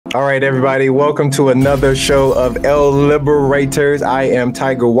All right, everybody, welcome to another show of Liberators. I am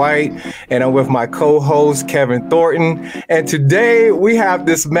Tiger White, and I'm with my co-host, Kevin Thornton. And today we have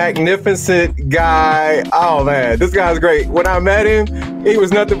this magnificent guy. Oh, man, this guy's great. When I met him, he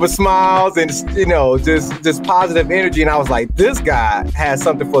was nothing but smiles and, just positive energy. And I was like, this guy has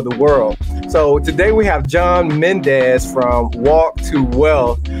something for the world. So today we have John Mendez from Walk to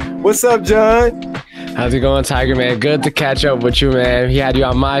Wealth. What's up, John? How's it going, Tiger, man? Good to catch up with you, man. He had you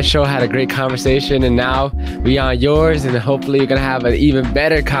on my show, had a great conversation, and now we on yours, and hopefully you're gonna have an even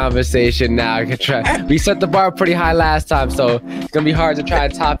better conversation now. We set the bar pretty high last time, so it's gonna be hard to try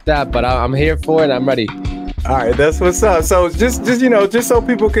to top that, but I'm here for it, and I'm ready. All right, that's what's up. So just so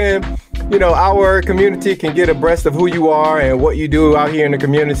people can, our community can get abreast of who you are and what you do out here in the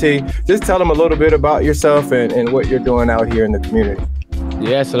community, just tell them a little bit about yourself and what you're doing out here in the community.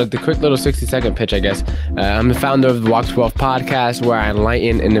 Yeah, so the quick little 60-second pitch, I guess. I'm the founder of the Walk to Wealth podcast, where I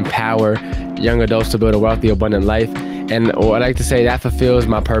enlighten and empower young adults to build a wealthy, abundant life. And what I like to say, that fulfills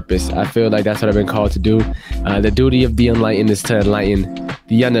my purpose. I feel like that's what I've been called to do. The duty of the enlightened is to enlighten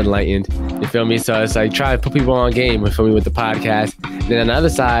the unenlightened. You feel me? So it's like try to put people on game, you feel me, with the podcast. Then on the other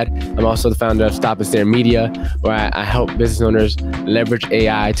side, I'm also the founder of Stop and Stare Media, where I help business owners leverage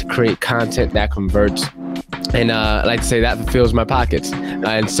AI to create content that converts. And I like to say that fulfills my pockets.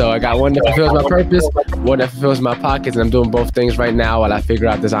 And so I got one that fulfills my purpose, one that fulfills my pockets, and I'm doing both things right now while I figure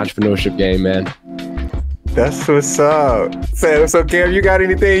out this entrepreneurship game, man. That's what's up. So Cam, you got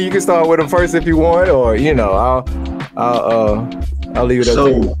anything? You can start with them first if you want, or I'll leave it up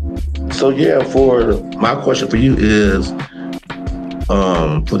to you. So yeah, for my question for you is,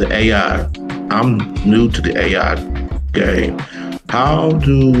 for the AI, I'm new to the AI game. How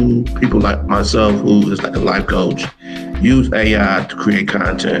do people like myself, who is like a life coach, use AI to create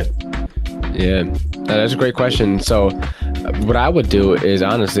content? Yeah, that's a great question. So what I would do is,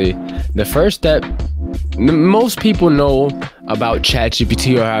 honestly, the first step, most people know about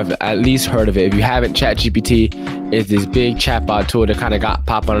ChatGPT or have at least heard of it. If you haven't, ChatGPT is this big chatbot tool that kind of got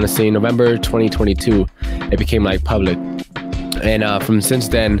popped on the scene. November 2022, it became like public. And from since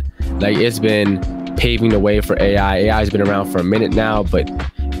then, like it's been paving the way for AI. AI has been around for a minute now, but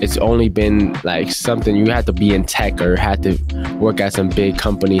it's only been like something you had to be in tech or had to work at some big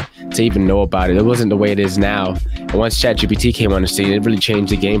company to even know about it. It wasn't the way it is now. And once ChatGPT came on the scene, it really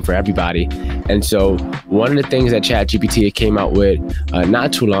changed the game for everybody. And so one of the things that ChatGPT came out with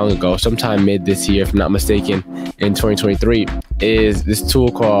not too long ago, sometime mid this year, if I'm not mistaken, in 2023, is this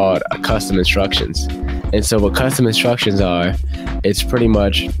tool called custom instructions. And so what custom instructions are, it's pretty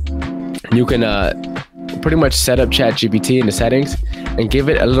much, you can pretty much set up ChatGPT in the settings and give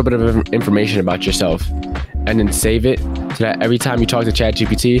it a little bit of information about yourself, and then save it so that every time you talk to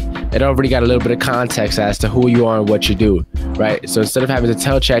ChatGPT, it already got a little bit of context as to who you are and what you do, right? So instead of having to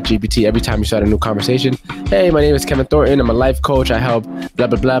tell ChatGPT every time you start a new conversation, hey, my name is Kevin Thornton, I'm a life coach, I help blah,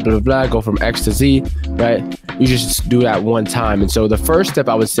 blah, blah, blah, blah, go from X to Z, right? You just do that one time. And so the first step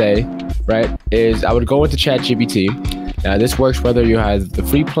I would say, right, is I would go into ChatGPT. Now, this works whether you have the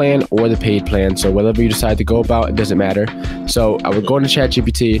free plan or the paid plan. So whatever you decide to go about, it doesn't matter. So I would go into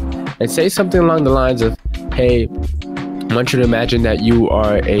ChatGPT and say something along the lines of, hey, I want you to imagine that you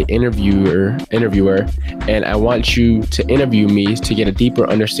are an interviewer, and I want you to interview me to get a deeper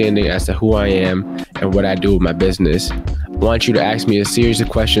understanding as to who I am and what I do with my business. I want you to ask me a series of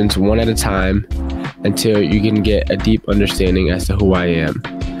questions one at a time until you can get a deep understanding as to who I am.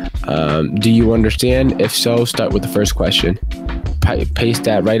 Do you understand? If so, start with the first question. Paste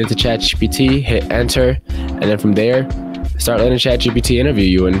that right into ChatGPT, hit enter, and then from there, start letting ChatGPT interview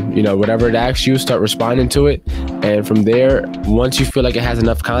you, and whatever it asks you, start responding to it. And from there, once you feel like it has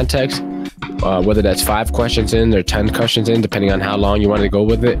enough context, whether that's 5 questions in or 10 questions in, depending on how long you want to go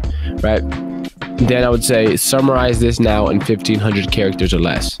with it, right? Then I would say summarize this now in 1,500 characters or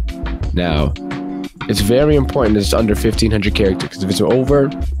less. Now, it's very important that it's under 1,500 characters, because if it's over,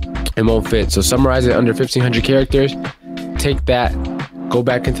 it won't fit. So summarize it under 1,500 characters, take that, go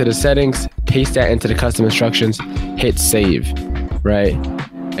back into the settings, paste that into the custom instructions, hit save, right?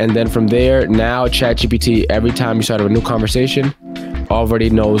 And then from there, now ChatGPT, every time you start a new conversation, already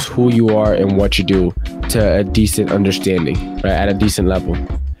knows who you are and what you do to a decent understanding, right? At a decent level.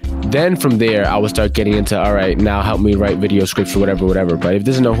 Then from there, I would start getting into, all right, now help me write video scripts or whatever. But if it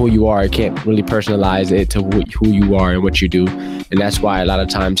doesn't know who you are, it can't really personalize it to who you are and what you do. And that's why a lot of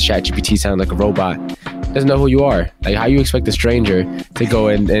times ChatGPT sounds like a robot. It doesn't know who you are. Like, how you expect a stranger to go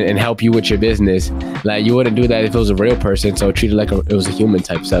and help you with your business? Like, you wouldn't do that if it was a real person. So treat it like it was a human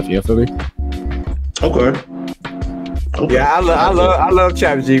type stuff. You feel me? Okay. Okay. Yeah, I love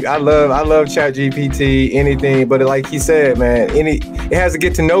ChatGPT. I love ChatGPT. Anything, but like he said, man, it has to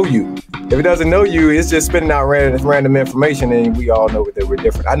get to know you. If it doesn't know you, it's just spitting out random information, and we all know that we're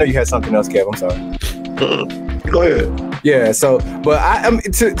different. I know you had something else, Kev. I'm sorry. Go ahead. Yeah. So, but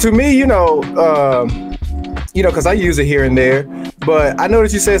to me, because I use it here and there. But I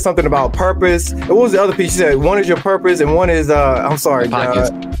noticed you said something about purpose. What was the other piece? You said one is your purpose and one is I'm sorry, pockets.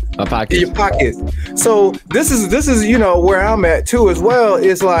 My pockets. Your pockets. So this is where I'm at too as well.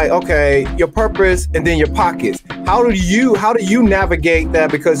 It's like, okay, your purpose and then your pockets. How do you navigate that?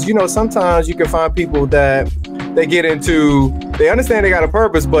 Because sometimes you can find people that they understand they got a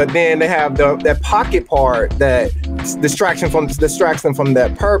purpose, but then they have that pocket part that distracts them from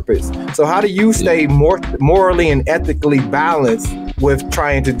that purpose. So how do you stay more morally and ethically balanced with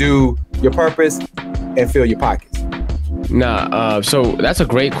trying to do your purpose and fill your pockets? So that's a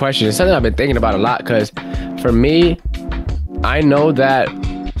great question. It's something I've been thinking about a lot, because for me, I know that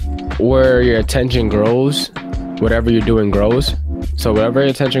where your attention grows, whatever you're doing grows. So wherever your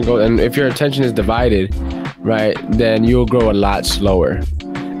attention goes, and if your attention is divided, right, then you'll grow a lot slower.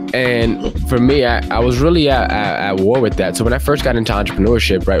 And for me, I was really at war with that. So when I first got into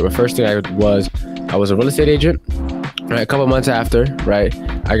entrepreneurship, right, the first thing I was a real estate agent. Right, a couple months after, right,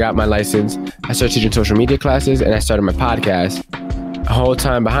 I got my license. I started teaching social media classes, and I started my podcast. The whole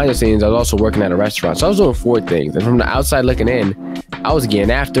time behind the scenes, I was also working at a restaurant. So I was doing 4 things. And from the outside looking in, I was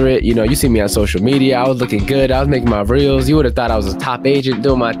getting after it. You see me on social media. I was looking good. I was making my reels. You would have thought I was a top agent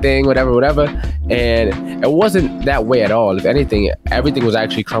doing my thing, whatever. And it wasn't that way at all. If anything, everything was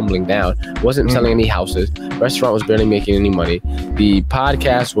actually crumbling down. Wasn't selling any houses. Restaurant was barely making any money. The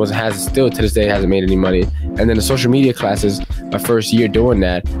podcast still to this day hasn't made any money. And then the social media classes, my first year doing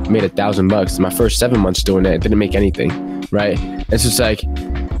that, made $1,000. My first 7 months doing that, it didn't make anything, right? And so it's like,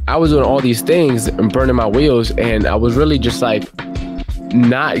 I was doing all these things and burning my wheels, and I was really just like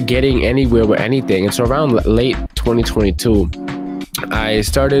not getting anywhere with anything. And so around late 2022, I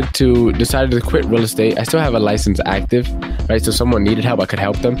decided to quit real estate. I still have a license active, right? So someone needed help, I could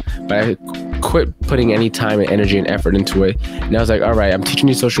help them, but I quit putting any time and energy and effort into it. And I was like, all right, I'm teaching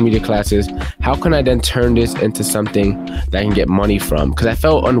these social media classes. How can I then turn this into something that I can get money from? Because I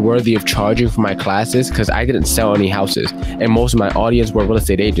felt unworthy of charging for my classes because I didn't sell any houses. And most of my audience were real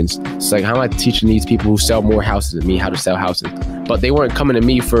estate agents. It's like, how am I teaching these people who sell more houses than me how to sell houses? But they weren't coming to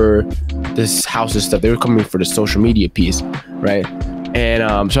me for this houses stuff. They were coming for the social media piece, right?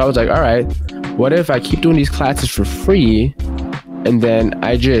 And so I was like, all right, what if I keep doing these classes for free and then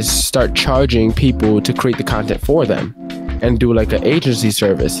I just start charging people to create the content for them and do like an agency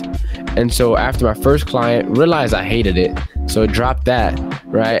service? And so after my first client, realized I hated it. So I dropped that,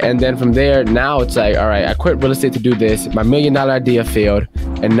 right? And then from there, now it's like, all right, I quit real estate to do this. My $1 million idea failed.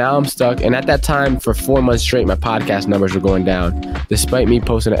 And now I'm stuck. And at that time, for 4 months straight, my podcast numbers were going down, despite me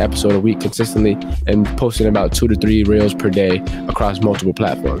posting an episode a week consistently and posting about 2 to 3 reels per day across multiple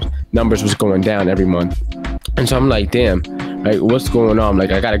platforms. Numbers was going down every month. And so I'm like, damn, right, what's going on?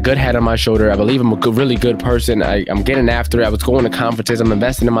 Like, I got a good head on my shoulder. I believe I'm a really good person. I'm getting after it. I was going to conferences. I'm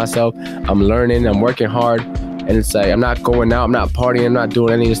investing in myself. I'm learning. I'm working hard. And it's like, I'm not going out. I'm not partying. I'm not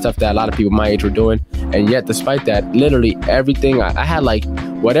doing any of the stuff that a lot of people my age were doing. And yet, despite that, literally everything, I had like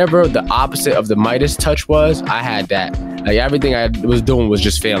whatever the opposite of the Midas touch was, I had that. Like everything I was doing was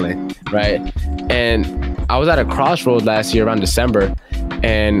just failing, right? And I was at a crossroads last year around December.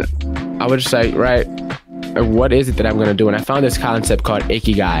 And I was just like, right, what is it that I'm going to do? And I found this concept called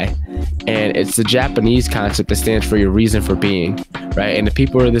Ikigai. And it's the Japanese concept that stands for your reason for being, right? And the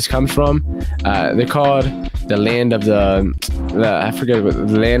people where this comes from, they're called the land of the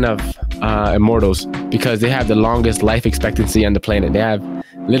land of immortals, because they have the longest life expectancy on the planet. They have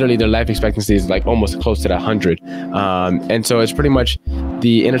literally their life expectancy is like almost close to 100. And so it's pretty much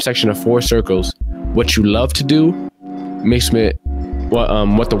the intersection of 4 circles: what you love to do, mixed with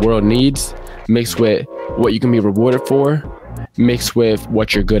what the world needs, mixed with what you can be rewarded for, mixed with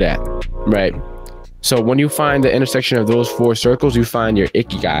what you're good at, right? So when you find the intersection of those 4 circles, you find your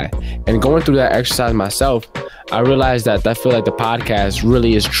Ikigai. And going through that exercise myself, I realized that I feel like the podcast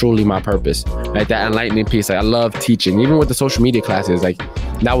really is truly my purpose, right? That enlightening piece. Like, I love teaching, even with the social media classes. Like,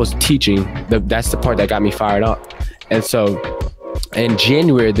 that was teaching. That's the part that got me fired up. And so in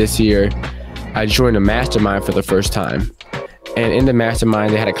January this year, I joined a mastermind for the first time. And in the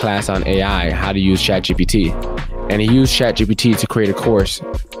mastermind, they had a class on AI, how to use ChatGPT. And he used ChatGPT to create a course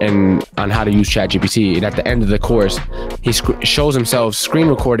on how to use ChatGPT. And at the end of the course, he shows himself screen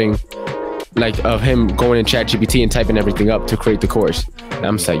recording, like, of him going in ChatGPT and typing everything up to create the course. And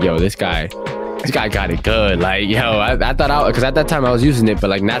I'm just like, yo, this guy this guy got it good. Like, yo, I thought because at that time I was using it, but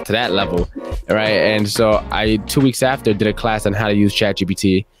like not to that level, right? And so I 2 weeks after did a class on how to use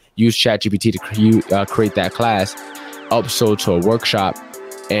ChatGPT. Use ChatGPT to create that class. Upsold to a workshop,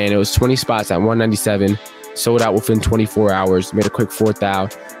 and it was 20 spots at $197. Sold out within 24 hours. Made a quick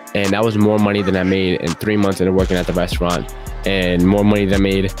 $4,000, and that was more money than I made in 3 months into working at the restaurant, and more money than I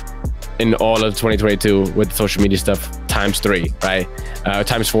made in all of 2022 with the social media stuff ×3, right?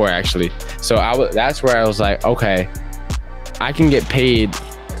 ×4 actually. So that's where I was like, okay, I can get paid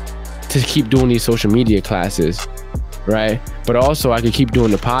to keep doing these social media classes, right? But also I could keep doing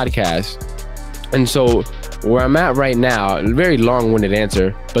the podcast. And so where I'm at right now, a very long-winded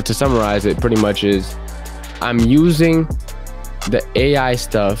answer, but to summarize it pretty much is I'm using the AI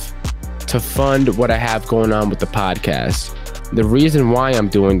stuff to fund what I have going on with the podcast. The reason why I'm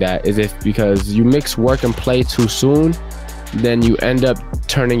doing that is because you mix work and play too soon, then you end up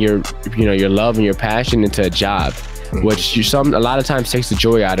turning your love and your passion into a job, which a lot of times takes the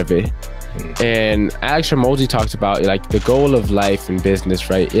joy out of it. And Alex Hormozi talks about like the goal of life and business,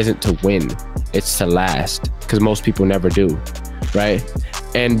 right, isn't to win, it's to last, because most people never do, right?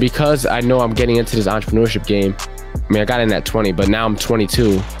 And because I know I'm getting into this entrepreneurship game, I mean, I got in at 20, but now I'm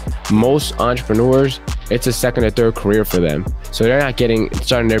 22. Most entrepreneurs, it's a second or third career for them. So they're not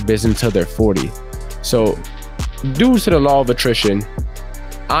starting their business until they're 40. So due to the law of attrition,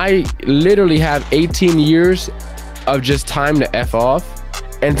 I literally have 18 years of just time to F off,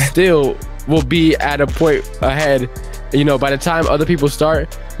 and still will be at a point ahead. By the time other people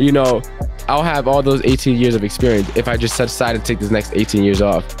start, I'll have all those 18 years of experience if I just decide to take this next 18 years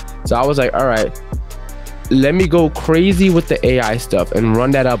off. So I was like, all right, let me go crazy with the AI stuff and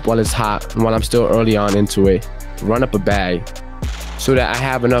run that up while it's hot, while I'm still early on into it, run up a bag so that I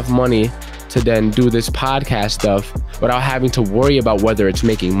have enough money to then do this podcast stuff without having to worry about whether it's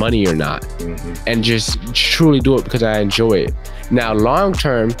making money or not, and just truly do it because I enjoy it. Now, long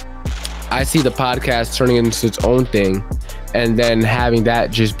term, I see the podcast turning into its own thing, and then having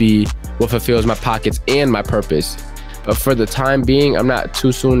that just be what fulfills my pockets and my purpose. But for the time being, I'm not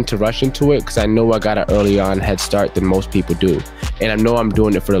too soon to rush into it because I know I got an early on head start than most people do, and I know I'm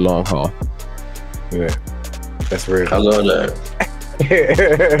doing it for the long haul. Yeah, that's real. I love that.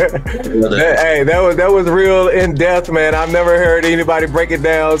 Hey, that was real in depth, man. I've never heard anybody break it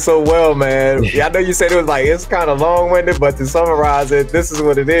down so well, man. I know you said it was like it's kind of long-winded, but to summarize it, this is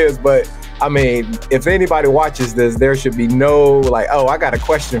what it is. But I mean, if anybody watches this, there should be no like, oh, I got a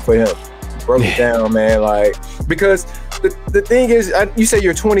question for him. Broke it down, man. Like, because the thing is, you say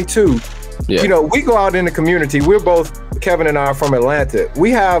you're 22. Yeah. We go out in the community. We're both, Kevin and I are from Atlanta.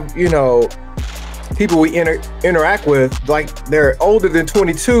 We have, people we interact with, like they're older than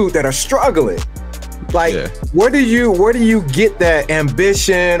 22 that are struggling. Like, where do you get that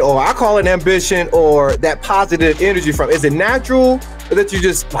ambition, or I call it ambition, or that positive energy from? Is it natural, or that you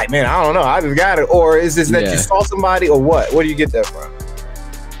just like, man, I don't know, I just got it, or is this that you saw somebody, or what? Where do you get that from?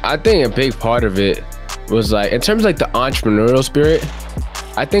 I think a big part of it was like, in terms of like the entrepreneurial spirit,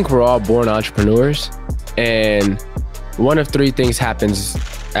 I think we're all born entrepreneurs, and one of three things happens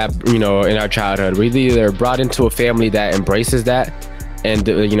in our childhood. We're either brought into a family that embraces that and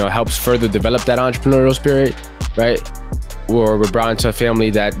helps further develop that entrepreneurial spirit, right? Or we're brought into a family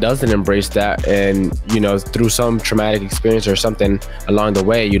that doesn't embrace that, and through some traumatic experience or something along the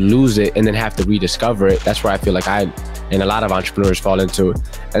way, you lose it and then have to rediscover it. That's where I feel like I and a lot of entrepreneurs fall into.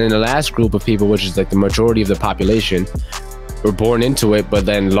 And then the last group of people, which is like the majority of the population, were born into it but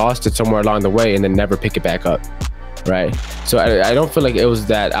then lost it somewhere along the way and then never pick it back up. Right. So I don't feel like it was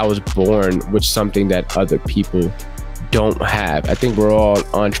that I was born with something that other people don't have. I think we're all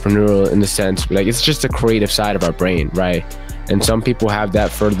entrepreneurial in the sense, like, it's just a creative side of our brain, right? And some people have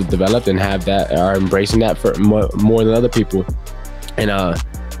that further developed and are embracing that for more than other people. And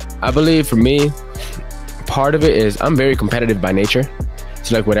I believe for me, part of it is I'm very competitive by nature.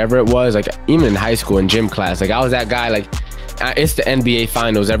 So like whatever it was, like even in high school in gym class, like I was that guy, like it's the NBA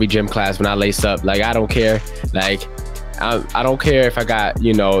finals every gym class when I lace up. Like I don't care. Like I don't care if I got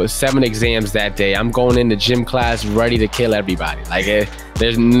 7 exams that day. I'm going into gym class ready to kill everybody. Like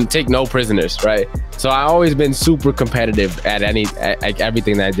take no prisoners, right? So I always been super competitive at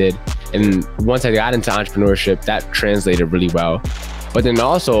everything that I did. And once I got into entrepreneurship, that translated really well. But then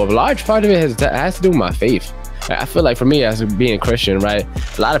also a large part of it has to do with my faith. I feel like for me, as being a Christian, right,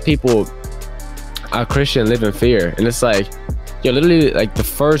 a lot of people are Christian, live in fear. And it's like, literally like the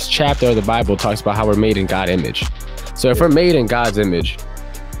first chapter of the Bible talks about how we're made in God's image. So if we're made in God's image,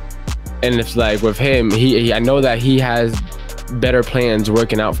 and it's like with him, I know that he has better plans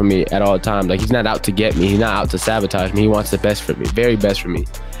working out for me at all times. Like, he's not out to get me. He's not out to sabotage me. He wants the best for me, very best for me.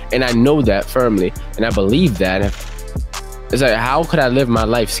 And I know that firmly, and I believe that. It's like, how could I live my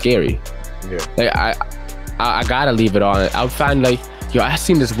life scary? Yeah. Like, I gotta leave it on. I would find, like, yo, I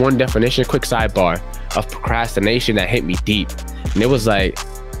seen this one definition, quick sidebar, of procrastination that hit me deep. And it was like,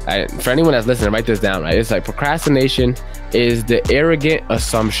 for anyone that's listening, write this down, right? It's like, procrastination is the arrogant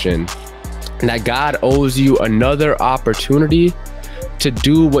assumption that God owes you another opportunity to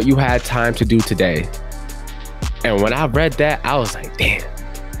do what you had time to do today. And when I read that, I was like, damn,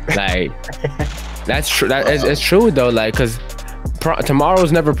 like, that's true. It's true though, like, because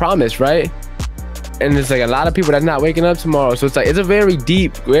tomorrow's never promised, right? And it's like a lot of people that's not waking up tomorrow. So it's like, it's a very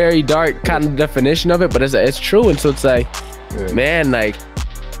deep, very dark kind of definition of it, but it's true. And so it's like, man, like,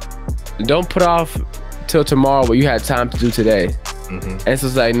 don't put off till tomorrow what you had time to do today. And so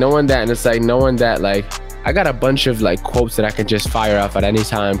it's like knowing that, and it's like knowing that, like, I got a bunch of like quotes that I can just fire off at any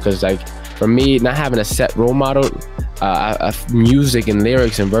time, because like for me, not having a set role model, music and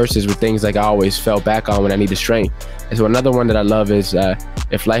lyrics and verses were things like I always fell back on when I needed strength. And so another one that I love is,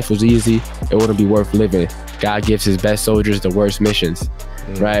 if life was easy, it wouldn't be worth living. God gives his best soldiers the worst missions,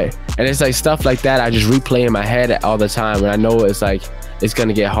 right? And it's like stuff like that I just replay in my head all the time, and I know it's like it's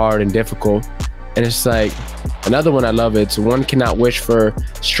gonna get hard and difficult. And it's like, another one I love, it's one cannot wish for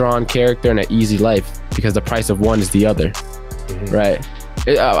strong character and an easy life, because the price of one is the other, right?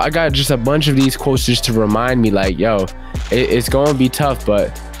 I got just a bunch of these quotes just to remind me, like, yo, it's going to be tough,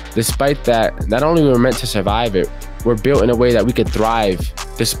 but despite that, not only we're meant to survive it, we're built in a way that we could thrive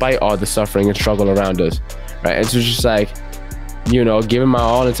despite all the suffering and struggle around us, right? And so it's just like, you know, giving my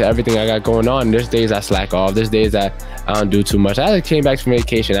all into everything I got going on. There's days I slack off. There's days that I don't do too much. I came back from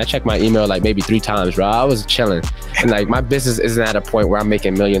vacation. I checked my email like maybe 3 times, bro. I was chilling. And like, my business isn't at a point where I'm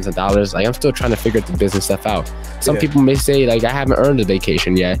making millions of dollars. Like, I'm still trying to figure the business stuff out. Some people may say, like, I haven't earned a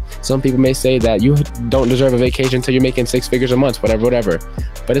vacation yet. Some people may say that you don't deserve a vacation until you're making 6 figures a month, whatever.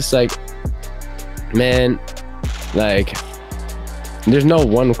 But it's like, man, like, there's no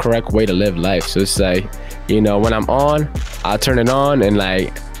one correct way to live life. So it's like, you know, when I'm on, I'll turn it on, and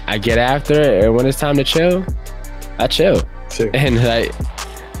like, I get after it, and when it's time to chill, I chill. And like,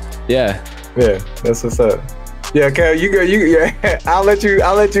 yeah, that's what's up. Yeah, Kev, you go. Yeah, I'll let you.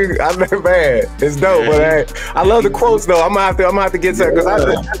 I know, man, it's dope. But hey, I love the quotes though. I'm gonna have to get some,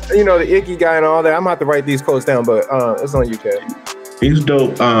 because you know, the icky guy and all that. I'm gonna have to write these quotes down. But it's on you, Kev. He's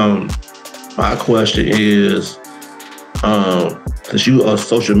dope. My question is, since you a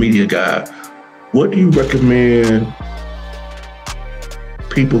social media guy, what do you recommend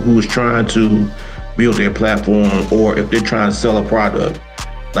people who is trying to build their platform, or if they're trying to sell a product?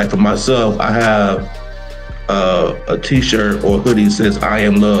 Like for myself, I have a t-shirt or hoodie that says "I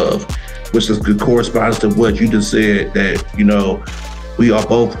am love," which is good corresponds to what you just said, that, you know, we are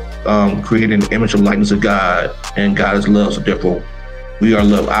both creating the image and likeness of God, and God is love, so therefore we are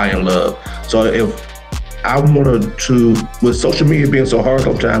love, I am love. So if I wanted to, with social media being so hard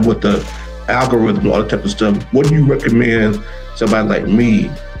sometimes with the algorithm and all that type of stuff, what do you recommend somebody like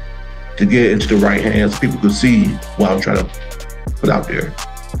me to get into the right hands, people could see what I'm trying to put out there?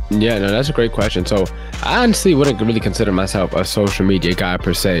 Yeah, no, that's a great question. So I honestly wouldn't really consider myself a social media guy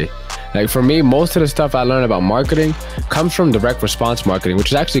per se. Like for me, most of the stuff I learned about marketing comes from direct response marketing, which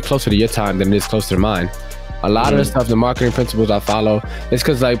is actually closer to your time than it is closer to mine. A lot of the stuff, the marketing principles I follow, is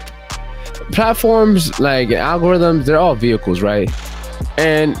because like platforms, like algorithms, they're all vehicles, right?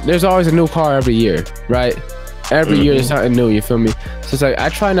 And there's always a new car every year, right? Every year there's something new, you feel me? So it's like, I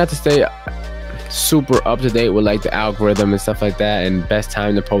try not to stay super up to date with like the algorithm and stuff like that, and best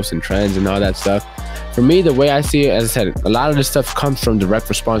time to post and trends and all that stuff. For me, the way I see it, as I said, a lot of this stuff comes from direct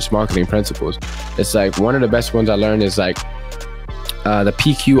response marketing principles. It's like, one of the best ones I learned is like the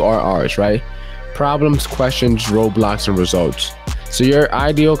PQRRs, right? Problems, questions, roadblocks, and results. So your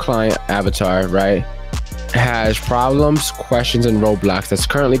ideal client avatar, right, has problems, questions, and roadblocks that's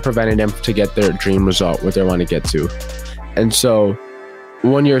currently preventing them to get their dream result, what they want to get to. And so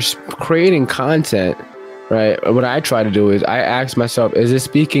when you're creating content, right, what I try to do is I ask myself, is it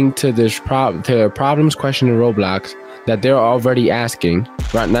speaking to this to problems, questions, and roadblocks that they're already asking,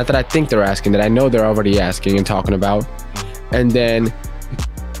 right? Not that I think they're asking, that I know they're already asking and talking about. And then,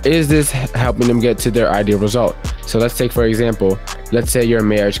 is this helping them get to their ideal result? So let's take, for example, let's say you're a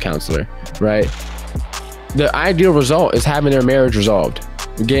marriage counselor, right? The ideal result is having their marriage resolved,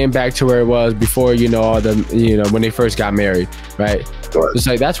 getting back to where it was before, you know, all the, you know, when they first got married, right? Sure. It's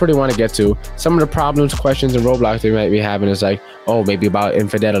like, that's where they want to get to. Some of the problems, questions, and roadblocks they might be having is like, oh, maybe about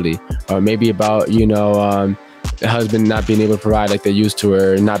infidelity, or maybe about, you know, husband not being able to provide like they used to,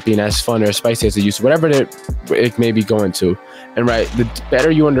 or not being as fun or spicy as they used to, whatever it may be going to. And right, the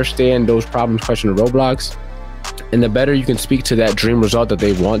better you understand those problems, questions, and roadblocks, and the better you can speak to that dream result that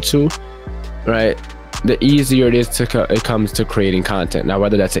they want to, right, the easier it is it comes to creating content. Now,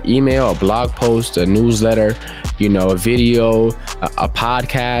 whether that's an email, a blog post, a newsletter, you know, a video, a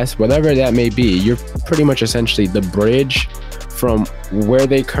podcast, whatever that may be, you're pretty much essentially the bridge from where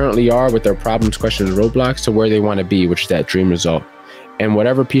they currently are with their problems, questions, and roadblocks to where they want to be, which is that dream result. And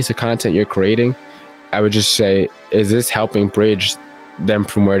whatever piece of content you're creating, I would just say, is this helping bridge them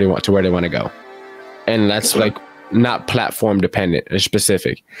from where they want to where they want to go? And that's like not platform dependent or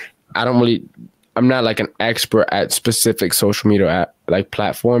specific. I'm not like an expert at specific social media like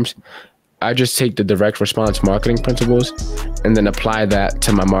platforms. I just take the direct response marketing principles and then apply that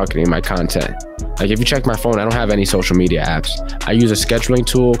to my marketing, my content. Like if you check my phone, I don't have any social media apps. I use a scheduling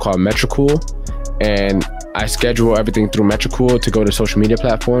tool called Metricool, and I schedule everything through Metricool to go to social media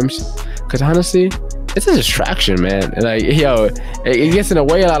platforms. Because honestly, it's a distraction, man. Like, yo, it gets in the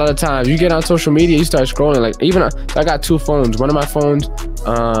way a lot of the times. You get on social media, you start scrolling. Like, even I got 2 phones. One of my phones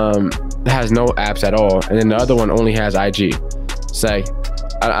has no apps at all, and then the other one only has IG. It's like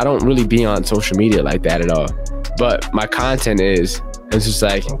I don't really be on social media like that at all. But my content is. It's just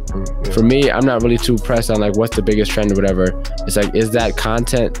like, for me, I'm not really too pressed on like what's the biggest trend or whatever. It's like, is that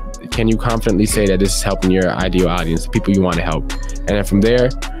content? Can you confidently say that this is helping your ideal audience, the people you want to help? And then from there,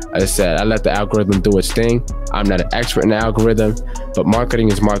 as I said, I let the algorithm do its thing. I'm not an expert in the algorithm, but marketing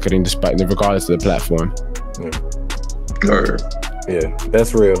is marketing regardless of the platform. Yeah,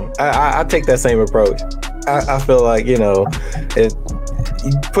 that's real. I take that same approach. I feel like, you know,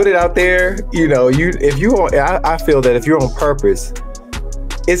 you put it out there, you know, I feel that if you're on purpose,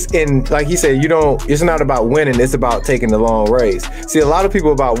 it's in, like he said, it's not about winning, it's about taking the long race. See, a lot of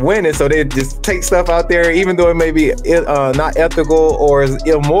people about winning, so they just take stuff out there, even though it may be not ethical or is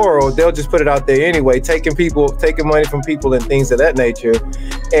immoral, they'll just put it out there anyway, taking money from people and things of that nature.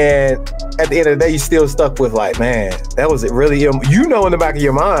 And at the end of the day, you're still stuck with like, man, that was really, in the back of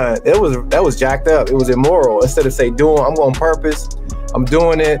your mind, that was jacked up. It was immoral. Instead of say, I'm on purpose, I'm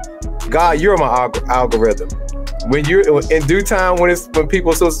doing it. God, you're my algorithm. When you're in due time, when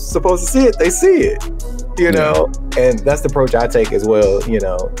people are supposed to see it, they see it, you know. And that's the approach I take as well, you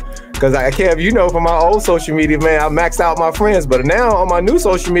know. Because from my old social media, man, I maxed out my friends, but now on my new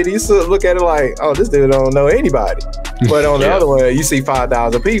social media, you still look at it like, oh, this dude don't know anybody. But on the other one, you see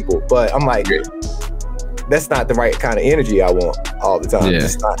 5,000 people. But I'm like, that's not the right kind of energy I want all the time.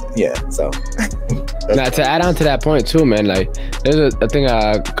 It's not, so. Now, to add on to that point too, man, like there's a thing,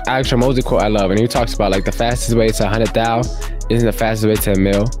 Alex Hormozi quote I love, and he talks about like the fastest way to 100,000 isn't the fastest way to a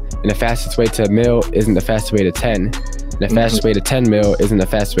mil, and the fastest way to a mil isn't the fastest way to 10, and the fastest way to 10 mil isn't the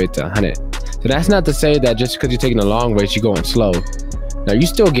fastest way to 100. So that's not to say that just because you're taking a long race, you're going slow. Now you're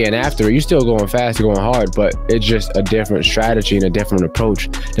still getting after it, you're still going fast, you're going hard, but it's just a different strategy and a different approach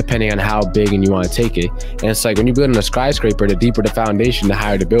depending on how big and you want to take it. And it's like when you're building a skyscraper, the deeper the foundation, the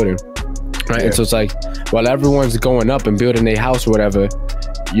higher the building. Right. And so it's like, while everyone's going up and building a house or whatever,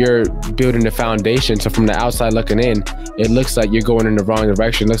 you're building the foundation. So from the outside looking in, it looks like you're going in the wrong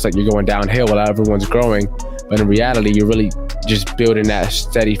direction. It looks like you're going downhill while everyone's growing. But in reality, you're really just building that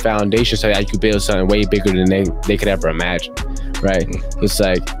steady foundation so that you could build something way bigger than they could ever imagine. Right. It's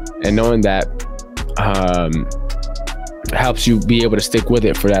like, and knowing that helps you be able to stick with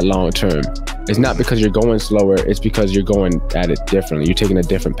it for that long term. It's not because you're going slower, it's because you're going at it differently. You're taking a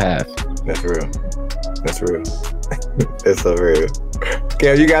different path. That's real. That's real. That's so real.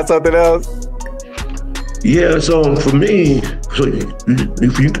 Kev, you got something else? Yeah, so for me,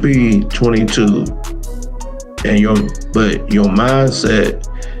 if you could be 22 but your mindset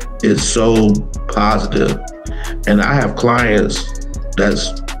is so positive, and I have clients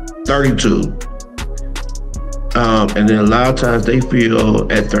that's 32, and then a lot of times they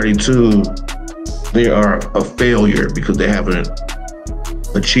feel at 32 they are a failure because they haven't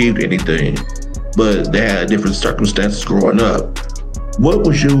achieved anything, but they had different circumstances growing up. What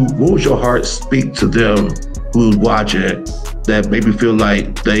was your heart speak to them who's watching that maybe feel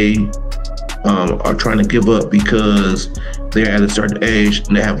like they are trying to give up because they're at a certain age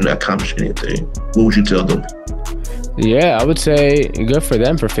and they haven't accomplished anything? What would you tell them? Yeah, I would say good for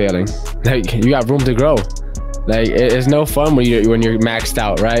them for failing. Like, you got room to grow. Like, it's no fun when you're maxed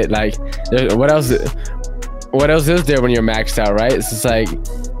out, right? Like, what else is there when you're maxed out, right? It's just like,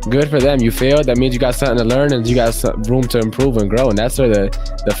 good for them. You failed, that means you got something to learn and you got some room to improve and grow, and that's where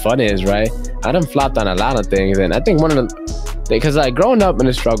the fun is, right? I done flopped on a lot of things, and I think one of the, because like growing up in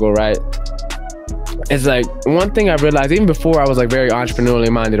the struggle, right? it's like one thing I realized even before I was like very entrepreneurially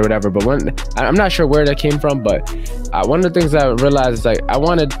minded or whatever, but I'm not sure where that came from, but one of the things I realized is like I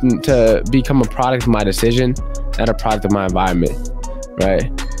wanted to become a product of my decision, not a product of my environment, right?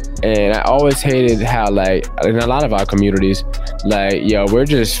 And I always hated how like in a lot of our communities, like, yo, we're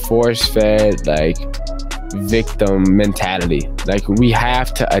just force-fed like victim mentality. Like we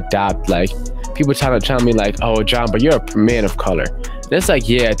have to adopt, like people trying to tell me like, oh John, but you're a man of color. And it's like,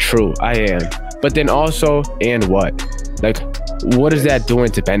 yeah, true, I am. But then also, and what? Like, what is that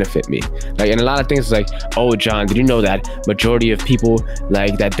doing to benefit me? Like, and a lot of things like, oh John, did you know that majority of people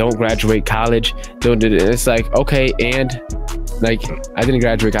like that don't graduate college don't do it? It's like, okay, and like I didn't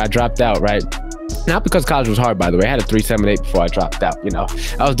graduate, I dropped out, right? Not because college was hard, by the way. I had a 3.78 before I dropped out, you know.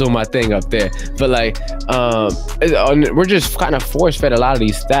 I was doing my thing up there. But like, we're just kind of force-fed a lot of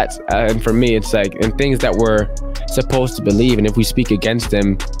these stats. And for me, it's like, and things that we're supposed to believe. And if we speak against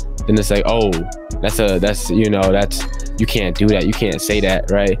them, then it's like, oh, you can't do that. You can't say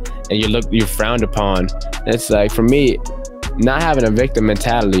that, right? And you're frowned upon. And it's like, for me, not having a victim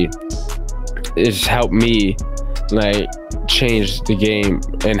mentality has helped me like change the game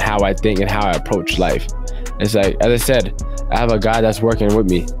and how I think and how I approach life. It's like, as I said, I have a guy that's working with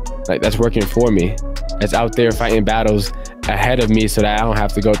me, like that's working for me, that's out there fighting battles ahead of me so that I don't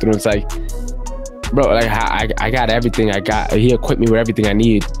have to go through. It's like, bro, like I got everything I got. He equipped me with everything I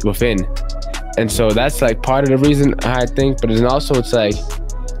need within. And so that's like part of the reason I think, but then also it's like,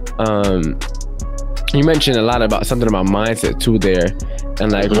 you mentioned a lot about something about mindset too there.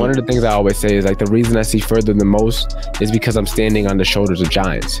 And like one of the things I always say is like the reason I see further than most is because I'm standing on the shoulders of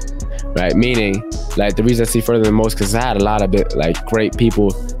giants, right? Meaning like the reason I see further than most because I had a lot of like great people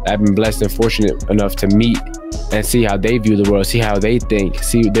that I've been blessed and fortunate enough to meet and see how they view the world, see how they think,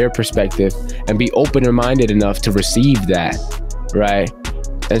 see their perspective, and be open and minded enough to receive that, right?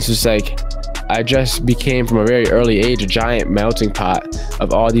 And it's just like I just became from a very early age a giant melting pot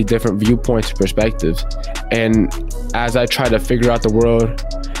of all these different viewpoints and perspectives. And as I tried to figure out the world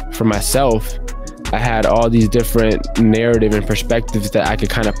for myself, I had all these different narrative and perspectives that I could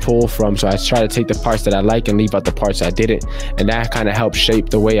kind of pull from. So I tried to take the parts that I like and leave out the parts I didn't. And that kind of helped shape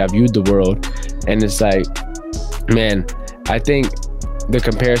the way I viewed the world. And it's like, man, I think the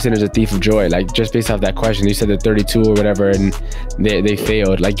comparison is a thief of joy. Like just based off that question, you said they're 32 or whatever and they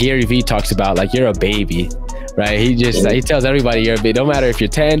failed. Like Gary Vee talks about like you're a baby, right? He just he tells everybody you're a baby. No matter if you're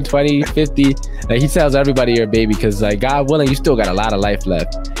 10, 20, 50, like he tells everybody you're a baby because like God willing, you still got a lot of life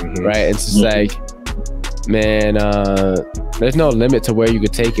left, right? It's just like, man, there's no limit to where you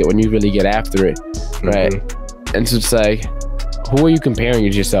could take it when you really get after it, right? And so it's like, who are you comparing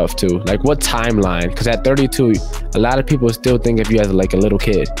yourself to? Like what timeline? Because at 32, a lot of people still think of you as like a little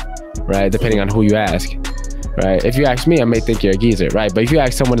kid, right? Depending on who you ask, right? If you ask me, I may think you're a geezer, right? But if you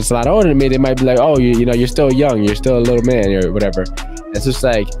ask someone that's a lot older than me, they might be like, oh, you know, you're still young, you're still a little man or whatever. It's just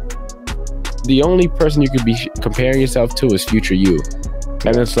like, the only person you could be comparing yourself to is future you.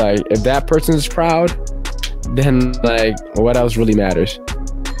 And it's like, if that person is proud, then like, what else really matters?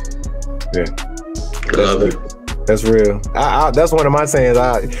 Yeah. Love it. That's real. That's one of my sayings.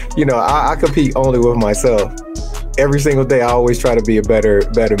 I compete only with myself. Every single day, I always try to be a better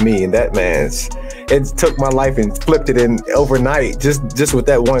me. And that man's, it took my life and flipped it in overnight, just with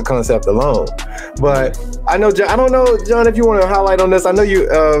that one concept alone. But I know, I don't know, John, if you want to highlight on this. I know you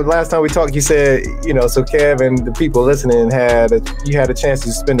last time we talked, you said, so Kev and the people listening you had a chance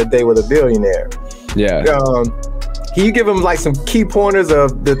to spend a day with a billionaire. Yeah. Can you give them like some key pointers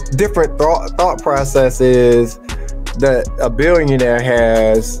of the different thought processes that a billionaire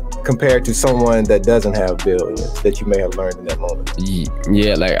has compared to someone that doesn't have billions that you may have learned in that moment?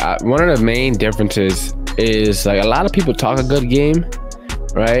 Yeah, like one of the main differences is like a lot of people talk a good game,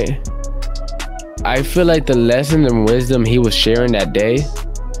 right? I feel like the lesson and wisdom he was sharing that day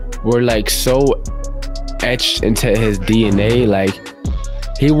were like so etched into his DNA. Like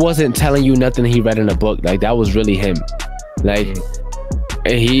he wasn't telling you nothing he read in a book. Like that was really him. Like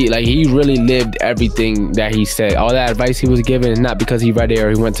he really lived everything that he said. All that advice he was giving is not because he read it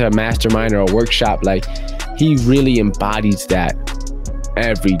or he went to a mastermind or a workshop. Like he really embodies that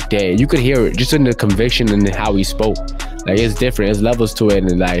every day. You could hear it just in the conviction and how he spoke. Like it's different. There's levels to it,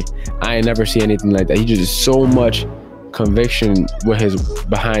 and like I ain't never seen anything like that. He just so much conviction with his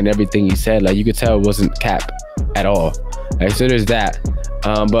behind everything he said. Like you could tell it wasn't cap at all. Like so there's that.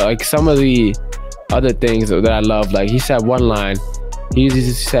 But like some of the other things that I love, like he said one line. He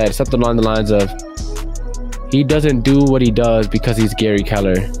said something along the lines of, he doesn't do what he does because he's Gary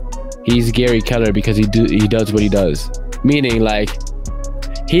Keller. He's Gary Keller because he does what he does. Meaning like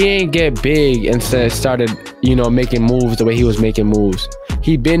he ain't get big and started, making moves the way he was making moves.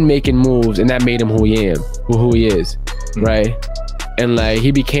 he been making moves, and that made him who he is, right? And like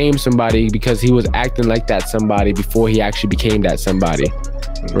he became somebody because he was acting like that somebody before he actually became that somebody,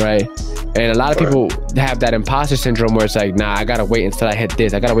 right? And a lot of people have that imposter syndrome where it's like, nah, I gotta wait until I hit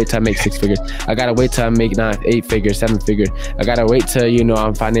this. I gotta wait till I make 6 figures. I gotta wait till I make 8 figures, 7 figures. I gotta wait till, you know,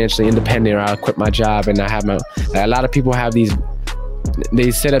 I'm financially independent, or I'll quit my job and I have my, like, a lot of people have these,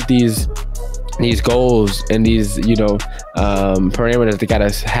 they set up these goals and these, you know, parameters they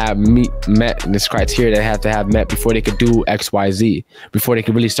gotta have met, and this criteria they have to have met before they could do XYZ, before they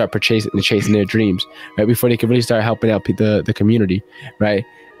could really start chasing their dreams, right? Before they could really start helping out the community, right?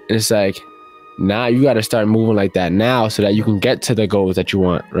 And it's like, nah, you got to start moving like that now so that you can get to the goals that you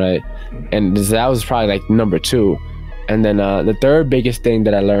want, right? And that was probably like number 2. And then the third biggest thing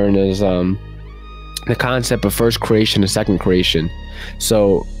that I learned is the concept of first creation and second creation.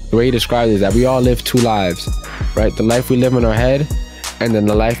 So the way he described it is that we all live 2 lives, right? The life we live in our head, and then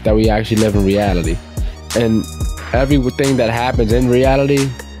the life that we actually live in reality. And everything that happens in reality,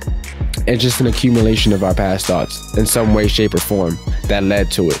 it's just an accumulation of our past thoughts in some way, shape, or form that led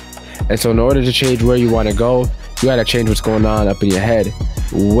to it. And so in order to change where you want to go, you got to change what's going on up in your head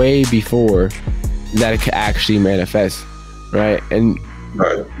way before that it can actually manifest, right? And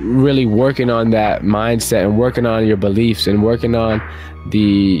really working on that mindset and working on your beliefs and working on the,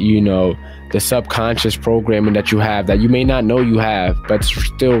 you know, the subconscious programming that you have that you may not know you have, but it's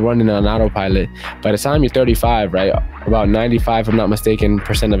still running on autopilot. By the time you're 35, right, about 95, if I'm not mistaken,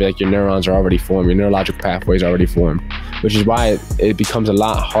 percent of like your neurons are already formed, your neurological pathways are already formed, which is why it becomes a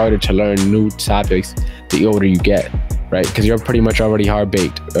lot harder to learn new topics the older you get, right? Because you're pretty much already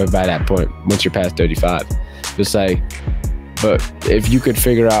hard-baked by that point once you're past 35. It's like, but if you could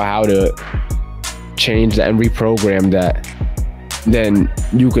figure out how to change that and reprogram that, then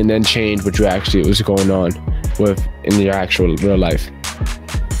you can then change what you actually was going on with in your actual real life.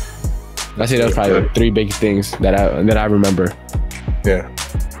 I say that's probably the 3 big things that I remember. Yeah.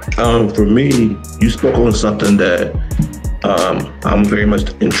 For me, you spoke on something that I'm very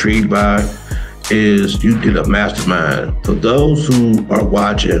much intrigued by. Is you did a mastermind. For those who are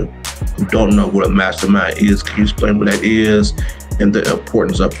watching who don't know what a mastermind is, can you explain what that is and the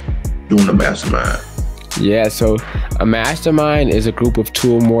importance of doing a mastermind? Yeah, so a mastermind is a group of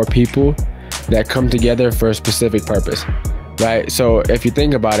 2 or more people that come together for a specific purpose, right? So if you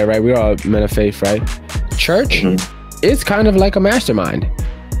think about it, right, we're all men of faith, right? Church is kind of like a mastermind,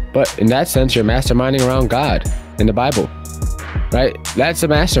 but in that sense, you're masterminding around God in the Bible, right? That's a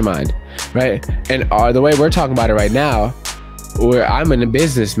mastermind, right? And the way we're talking about it right now, where I'm in a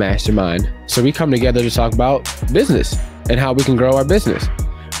business mastermind, so we come together to talk about business and how we can grow our business,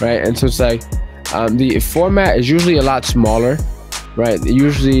 right? And so it's like, the format is usually a lot smaller, right?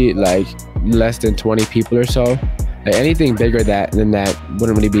 Usually like less than 20 people or so. Like anything bigger than that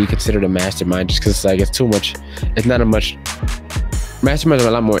wouldn't really be considered a mastermind, just because it's like it's too much. It's not a much. Masterminds are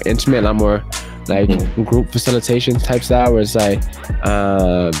a lot more intimate, a lot more like group facilitation type style, where it's like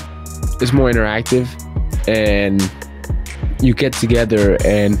it's more interactive, and you get together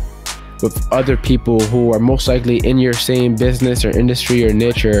and with other people who are most likely in your same business or industry or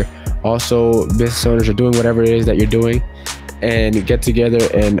niche, or also business owners are doing whatever it is that you're doing, and get together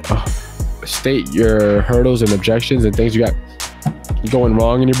and state your hurdles and objections and things you got going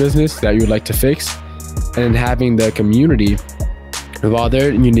wrong in your business that you would like to fix, and then having the community with all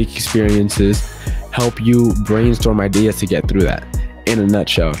their unique experiences help you brainstorm ideas to get through that. In a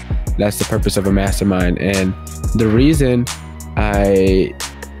nutshell, that's the purpose of a mastermind. And the reason I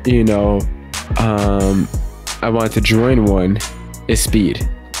wanted to join one is speed.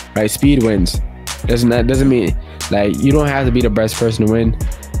 Right, speed wins. That doesn't mean like you don't have to be the best person to win.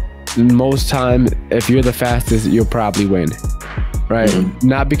 Most time, if you're the fastest, you'll probably win. Right,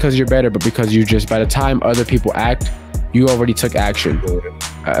 not because you're better, but because you just, by the time other people act, you already took action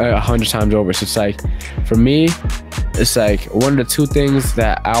 100 times over. So it's like, for me, it's like one of the 2 things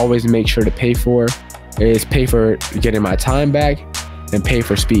that I always make sure to pay for is pay for getting my time back and pay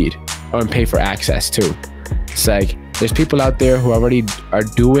for speed, or pay for access too. It's like, there's people out there who already are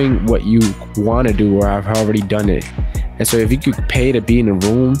doing what you want to do or have already done it. And so if you could pay to be in a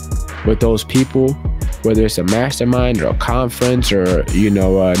room with those people, whether it's a mastermind or a conference or, you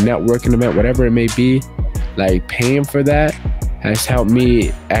know, a networking event, whatever it may be, like paying for that has helped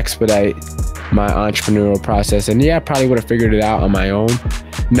me expedite my entrepreneurial process. And yeah, I probably would have figured it out on my own.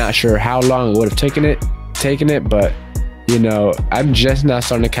 Not sure how long it would have taken it, but you know, I'm just now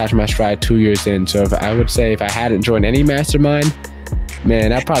starting to catch my stride 2 years in. So if I would say if I hadn't joined any mastermind,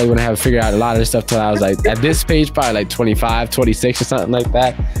 man, I probably wouldn't have figured out a lot of this stuff till I was like, at this page, probably like 25, 26 or something like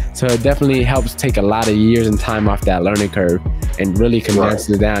that. So it definitely helps take a lot of years and time off that learning curve. and really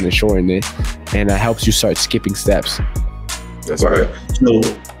condensing it down and shorten it, and that helps you start skipping steps. That's right. So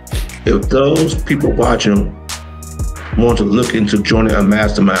if those people watching want to look into joining a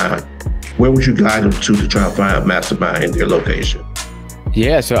mastermind, where would you guide them to try to find a mastermind in their location?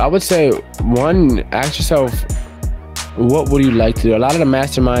 Yeah, so I would say, one, ask yourself, what would you like to do? A lot of the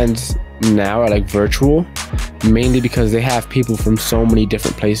masterminds now are like virtual, mainly because they have people from so many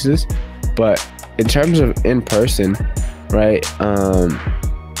different places. But in terms of in person, right,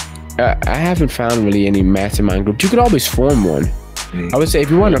 I haven't found really any mastermind group. You could always form one. I would say, if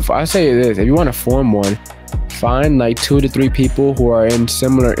you want to, I say this, if you want to form one, find like 2 to 3 people who are in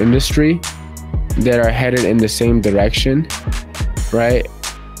similar industry that are headed in the same direction, right?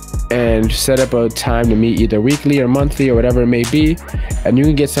 And set up a time to meet either weekly or monthly or whatever it may be, and you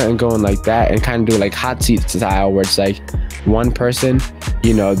can get something going like that, and kind of do like hot seat style, where it's like one person,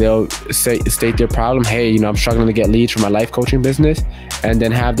 you know, they'll state their problem. Hey, you know, I'm struggling to get leads for my life coaching business, and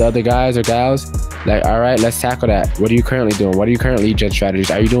then have the other guys or gals like, all right, let's tackle that. What are you currently doing? What are your current lead gen strategies?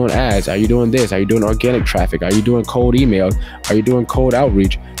 Are you doing ads? Are you doing this? Are you doing organic traffic? Are you doing cold emails? Are you doing cold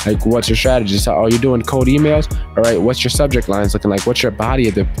outreach? Like, what's your strategy? So, are you doing cold emails? All right, what's your subject lines looking like? What's your body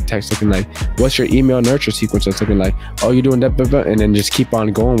of the text looking like? What's your email nurture sequence looking like? Oh, you're doing that, blah, blah, and then just keep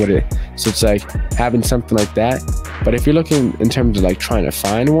on going with it. So it's like having something like that. But if you're looking in terms of like trying to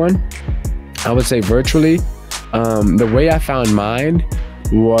find one, I would say virtually. The way I found mine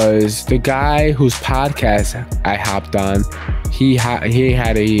was the guy whose podcast I hopped on. He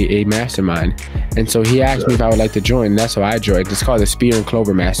had a mastermind, and so he asked me if I would like to join, and that's how I joined. It's called the Spear and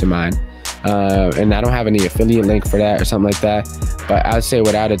Clover Mastermind, and I don't have any affiliate link for that or something like that, but I'd say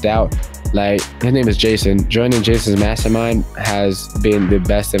without a doubt, like, his name is Jason. Joining Jason's mastermind has been the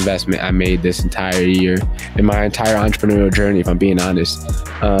best investment I made this entire year, in my entire entrepreneurial journey, if I'm being honest.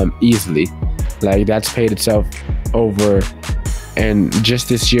 Easily, like, that's paid itself over. And just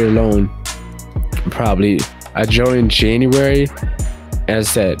this year alone, probably, I joined January. As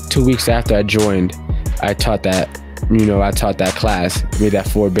I said, 2 weeks after I joined, I taught that class, made that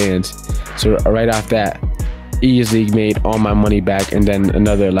 4 bands. So right off that, easily made all my money back, and then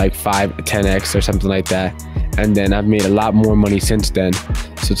another like 10x or something like that. And then I've made a lot more money since then.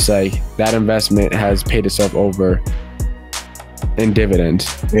 So it's like that investment has paid itself over in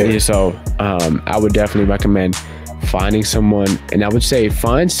dividends. Yeah. So I would definitely recommend finding someone, and I would say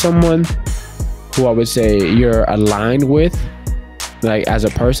find someone who I would say you're aligned with, like as a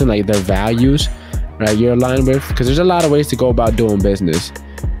person, like their values, right? You're aligned with, because there's a lot of ways to go about doing business,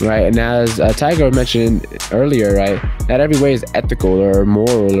 right? And as Tiger mentioned earlier, right, not every way is ethical or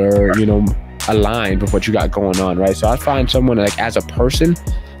moral or, you know, aligned with what you got going on, right? So I find someone like as a person,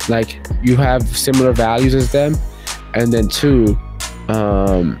 like you have similar values as them, and then 2,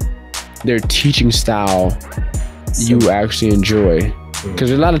 their teaching style you actually enjoy, because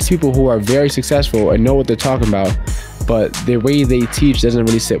there's a lot of people who are very successful and know what they're talking about, but the way they teach doesn't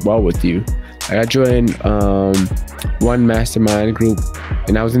really sit well with you. Like, I joined one mastermind group,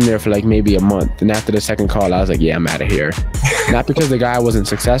 and I was in there for like maybe a month, and after the second call I was like, yeah, I'm out of here. Not because the guy wasn't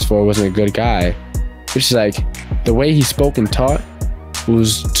successful or wasn't a good guy, it's just like the way he spoke and taught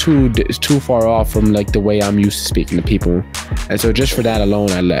was too far off from like the way I'm used to speaking to people. And so just for that alone,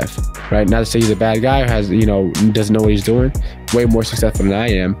 I left, right? Not to say he's a bad guy or has, you know, doesn't know what he's doing, way more successful than I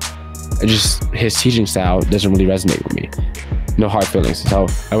am. And just his teaching style doesn't really resonate with me. No hard feelings. So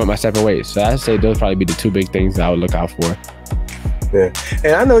I went my separate ways. So I'd say those probably be the 2 big things that I would look out for. Yeah,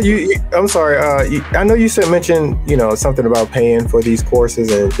 and I know I'm sorry. I know you mentioned, you know, something about paying for these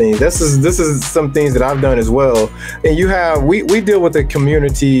courses and things. This is some things that I've done as well. And we deal with the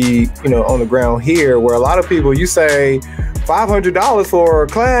community, you know, on the ground here, where a lot of people, you say $500 for a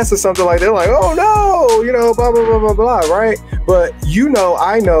class or something like that. They're like, oh no, you know, blah blah blah blah blah, right? But you know,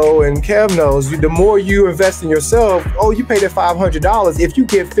 I know, and Kev knows, the more you invest in yourself, oh, you pay that $500. If you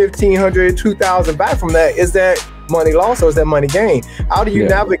get $1,500, $2,000 back from that, is that money lost or is that money gained? How do you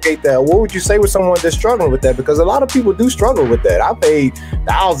navigate that? What would you say with someone that's struggling with that? Because a lot of people do struggle with that. I paid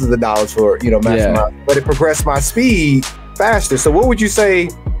thousands of dollars for, you know, mastermind, but it progressed my speed faster. So what would you say,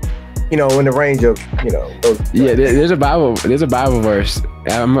 you know, in the range of, you know, those? Yeah, there's a Bible verse.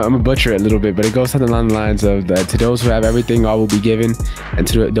 I'm gonna butcher it a little bit, but it goes something along the lines of that: to those who have everything, all will be given, and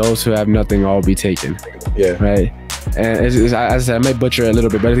to those who have nothing, all will be taken. Yeah. Right. And as I said, I might butcher it a little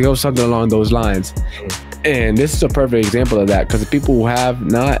bit, but it goes something along those lines. And this is a perfect example of that, because the people who have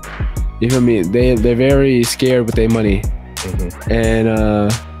not, you feel me, they're very scared with their money. And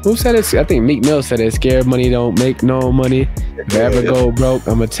who said it? I think Meek Mill said it: scared money don't make no money. If I ever go broke,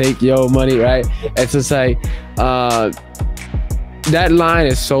 I'm gonna take your money, right? It's just like that line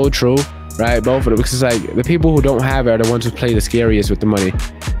is so true, right? Both of them, because it's like the people who don't have it are the ones who play the scariest with the money,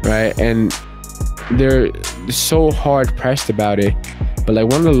 right? And they're so hard pressed about it. But like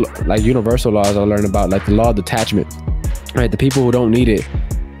one of the like universal laws I learned about, like the law of detachment, right? The people who don't need it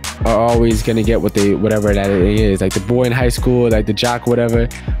are always gonna get whatever that it is. Like the boy in high school, like the jock, whatever,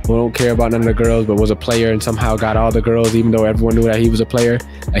 who don't care about none of the girls, but was a player and somehow got all the girls, even though everyone knew that he was a player.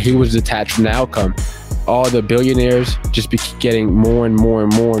 Like he was detached from the outcome. All the billionaires just be getting more and more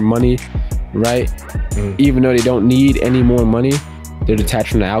and more money, right? Even though they don't need any more money, they're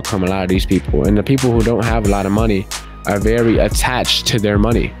detached from the outcome. A lot of these people, and the people who don't have a lot of money are very attached to their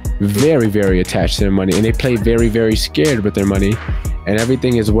money, very, very attached to their money, and they play very, very scared with their money. And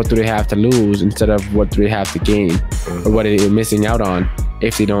everything is what do they have to lose instead of what do they have to gain, or what are they missing out on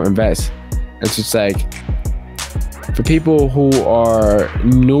if they don't invest. And so it's like, for people who are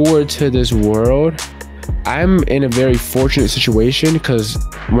newer to this world, I'm in a very fortunate situation because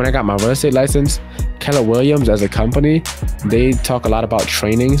when I got my real estate license, Keller Williams as a company, they talk a lot about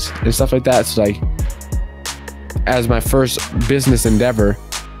trainings and stuff like that. So like, as my first business endeavor,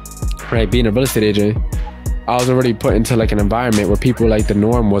 right, being a real estate agent, I was already put into like an environment where people, like the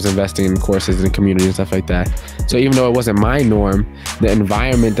norm was investing in courses in the community and stuff like that. So even though it wasn't my norm, the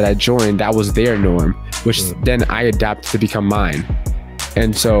environment that I joined, that was their norm, which then I adapted to become mine.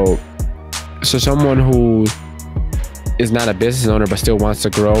 And so someone who is not a business owner but still wants to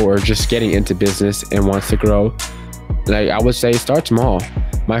grow, or just getting into business and wants to grow, like I would say start small.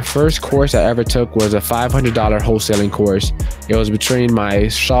 My first course I ever took was a $500 wholesaling course. It was between my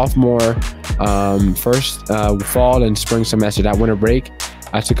sophomore first fall and spring semester, that winter break.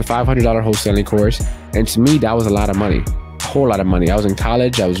 I took a $500 wholesaling course, and to me that was a lot of money, a whole lot of money. I was in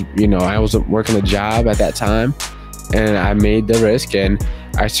college, I was working a job at that time, and I made the risk, and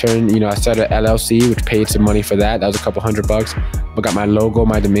I started an LLC, which paid some money for that. That was a couple $100, but got my logo,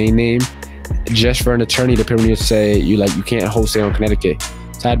 my domain name, just for an attorney to pretty much say you can't wholesale in Connecticut.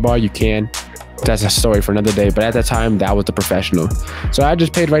 Sidebar, you can. That's a story for another day. But at that time, that was the professional. So I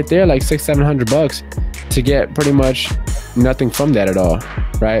just paid right there like $600-700 to get pretty much nothing from that at all,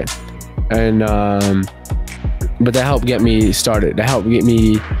 right? And but that helped get me started. That helped get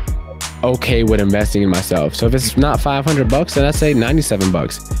me okay with investing in myself. So if it's not $500, then I'd say $97,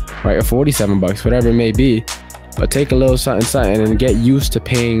 right, or $47, whatever it may be. But take a little something and get used to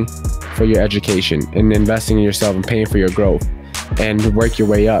paying for your education and investing in yourself and paying for your growth, and work your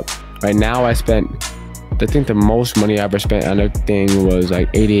way up. Right now, I think the most money I ever spent on a thing was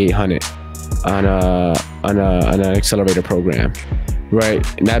like $8,800 on an accelerator program, right?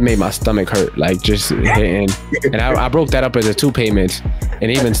 And that made my stomach hurt, like just hitting. And I broke that up into 2 payments, and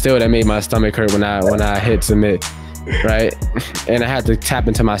even still, that made my stomach hurt when I hit submit, right? And I had to tap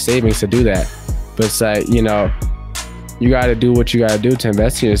into my savings to do that. But it's like, you got to do what you got to do to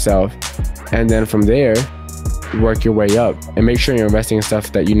invest in yourself, and then from there, work your way up, and make sure you're investing in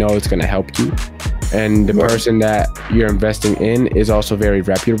stuff that is going to help you, and the person that you're investing in is also very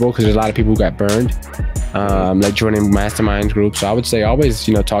reputable, because there's a lot of people who got burned, like joining mastermind groups. So I would say always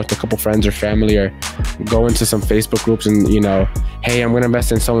talk to a couple friends or family, or go into some Facebook groups and hey, I'm going to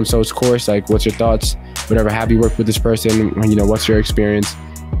invest in so and so's course, like what's your thoughts, whatever, have you worked with this person, what's your experience,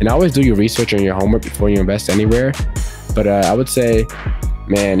 and always do your research and your homework before you invest anywhere. But I would say,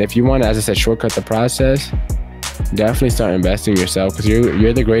 man, if you want to, as I said, shortcut the process, definitely start investing in yourself, because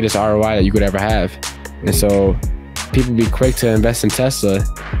you're the greatest ROI that you could ever have. And so people be quick to invest in Tesla,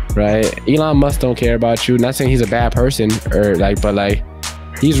 right? Elon Musk don't care about you. Not saying he's a bad person, or but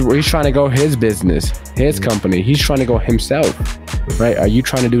he's trying to go his business, his company. He's trying to go himself, right? Are you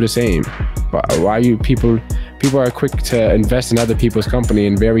trying to do the same? Why are you people are quick to invest in other people's company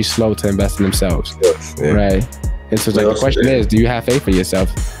and very slow to invest in themselves, right? And so the question is, do you have faith in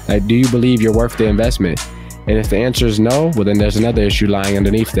yourself? Like, do you believe you're worth the investment? And if the answer is no, well, then there's another issue lying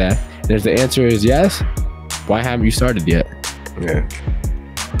underneath that. And if the answer is yes, why haven't you started yet? Yeah.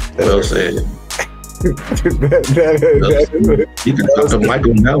 Well said. You can drop the mic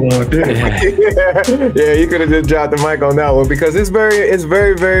on that one. Yeah, you could have just dropped the mic on that one, because it's very,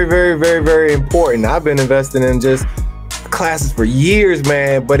 very, very, very, very important. I've been investing in just classes for years,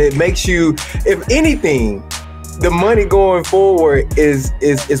 man, but it makes you, if anything, the money going forward is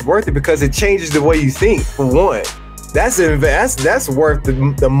worth it, because it changes the way you think. For one, that's worth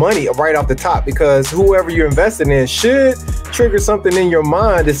the money right off the top, because whoever you're investing in should trigger something in your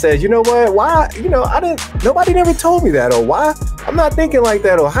mind that says, you know what, why, nobody never told me that, or why I'm not thinking like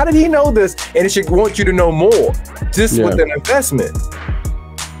that, or how did he know this? And it should want you to know more just with an investment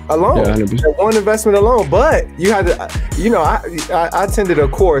alone, one investment alone. But you had to, I attended a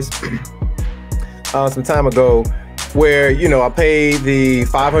course some time ago, where, you know, I paid the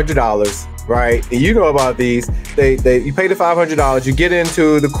 $500, right? And you know about these. You pay the $500, you get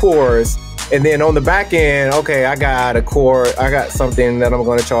into the course, and then on the back end, okay, I got something that I'm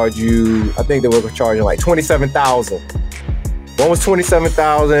going to charge you. I think they were charging like $27,000. One was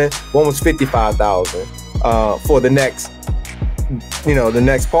 $27,000, one was $55,000 for the next, you know, the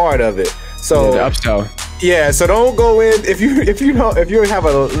next part of it. So the upsell. Yeah, so don't go in if you have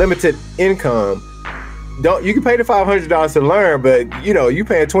a limited income. You can pay the $500 to learn, but you know you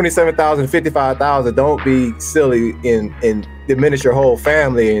paying $27,000, $55,000. Don't be silly and diminish your whole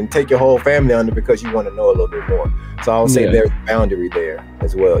family and take your whole family under because you want to know a little bit more. So I would say there's a boundary there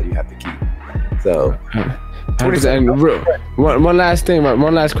as well. You have to keep. So one last thing,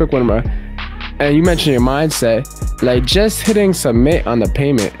 one last quick one, and you mentioned your mindset, like just hitting submit on the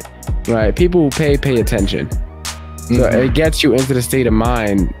payment, right? People who pay attention. So it gets you into the state of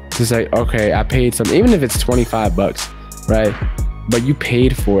mind to say, okay, I paid something, even if it's $25, right? But you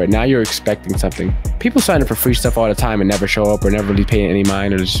paid for it. Now you're expecting something. People sign up for free stuff all the time and never show up or never really pay any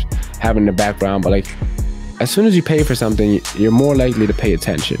mind or just have it in the background. But like, as soon as you pay for something, you're more likely to pay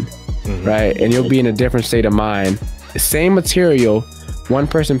attention, right? And you'll be in a different state of mind. The same material, one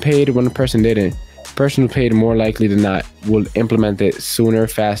person paid, one person didn't. The person who paid more likely than not will implement it sooner,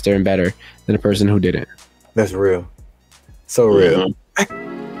 faster, and better than the person who didn't. That's real. So real.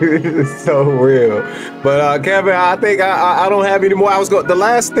 So real. But Kevin, I think I don't have any more. The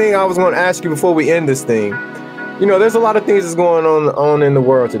last thing I was going to ask you before we end this thing, you know, there's a lot of things that's going on in the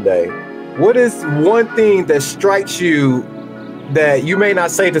world today. What is one thing that strikes you that you may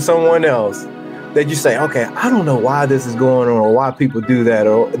not say to someone else that you say, okay, I don't know why this is going on or why people do that,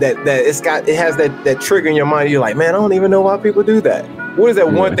 or that it has that trigger in your mind. You're like, man, I don't even know why people do that. What is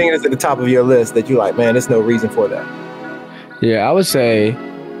that one thing that's at the top of your list that you're like, man, there's no reason for that? Yeah, I would say,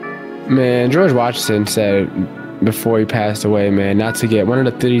 man, George Washington said before he passed away, man, one of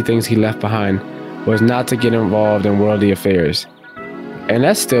the 3 things he left behind was not to get involved in worldly affairs. And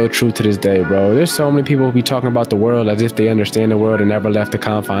that's still true to this day, bro. There's so many people who be talking about the world as if they understand the world and never left the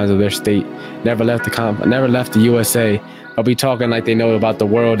confines of their state, never left the USA. They'll be talking like they know about the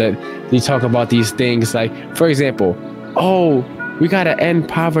world, that you talk about these things. Like, for example, oh, we got to end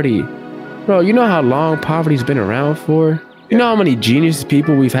poverty. Bro, you know how long poverty's been around for? You know how many genius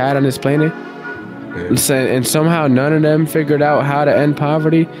people we've had on this planet? And somehow none of them figured out how to end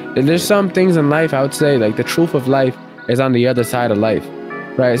poverty. And there's some things in life, I would say, like the truth of life is on the other side of life,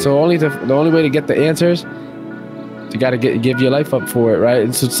 right? So the only way to get the answers, you got to give your life up for it, right?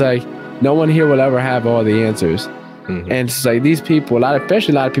 And so it's like, no one here will ever have all the answers. And it's like these people,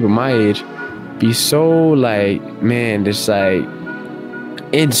 especially a lot of people my age, be so like, man, just like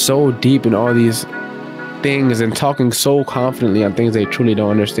in so deep in all these things and talking so confidently on things they truly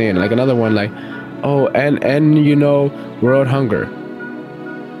don't understand. Like another one, like, oh, and you know, world hunger.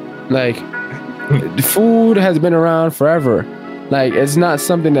 Like, food has been around forever. Like, it's not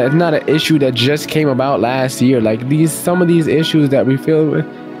something it's not an issue that just came about last year. Like some of these issues that we feel with,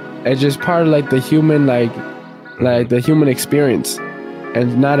 it's just part of like the human, like the human experience.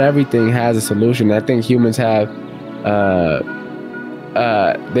 And not everything has a solution. I think humans have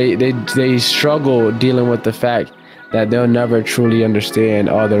they struggle dealing with the fact that they'll never truly understand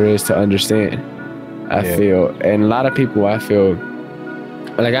all there is to understand. I feel, and a lot of people, I feel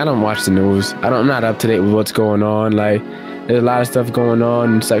like, I don't watch the news. I'm not up to date with what's going on. Like, there's a lot of stuff going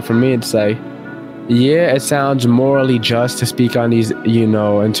on. It's like, for me, it's like, yeah, it sounds morally just to speak on these,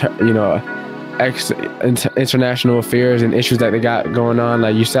 international affairs and issues that they got going on.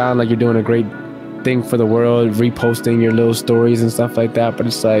 Like, you sound like you're doing a great thing for the world, reposting your little stories and stuff like that. But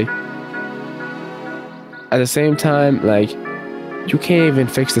it's like, at the same time, like, you can't even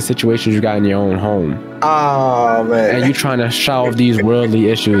fix the situations you got in your own home. Oh, man. And you trying to solve these worldly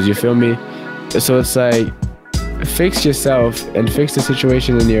issues, you feel me? So it's like, fix yourself and fix the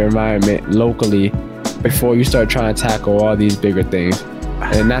situation in your environment locally before you start trying to tackle all these bigger things.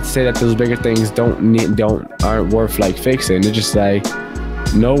 And not to say that those bigger things aren't worth like fixing. They're just like,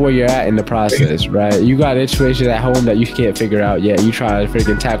 know where you're at in the process, right? You got a situation at home that you can't figure out yet. You try to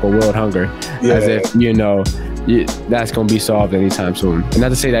freaking tackle world hunger as if, that's going to be solved anytime soon. And not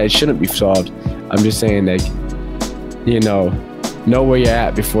to say that it shouldn't be solved. I'm just saying, like, know where you're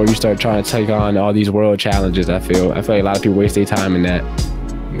at before you start trying to take on all these world challenges. I feel like a lot of people waste their time in that.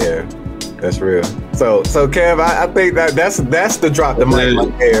 Yeah, that's real. So Kev, I think that's the drop the mic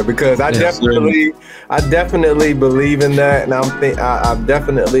right there, because I definitely believe in that, and I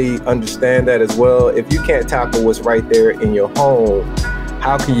definitely understand that as well. If you can't tackle what's right there in your home,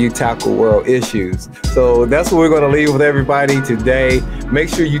 how can you tackle world issues? So that's what we're going to leave with everybody today. Make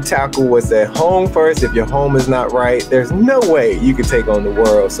sure you tackle what's at home first. If your home is not right, there's no way you can take on the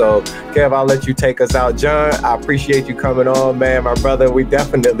world. So Kev, I'll let you take us out. John, I appreciate you coming on, man, my brother. We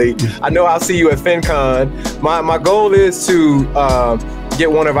definitely, I know I'll see you at FinCon. My goal is to get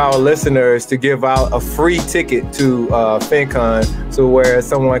one of our listeners to give out a free ticket to FinCon, so where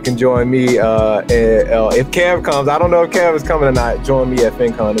someone can join me. If Kev comes, I don't know if Kev is coming or not, join me at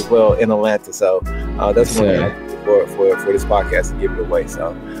FinCon as well in Atlanta. So that's one for this podcast to give it away.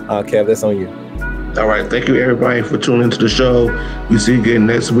 So Kev, that's on you. All right. Thank you, everybody, for tuning into the show. We see you again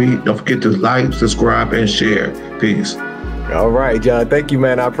next week. Don't forget to like, subscribe, and share. Peace. All right, John. Thank you,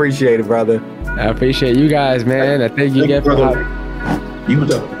 man. I appreciate it, brother. I appreciate you guys, man. I thank you again for having me. You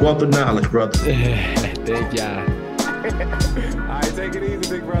was a wealth of knowledge, brother. Thank y'all. All right, take it easy.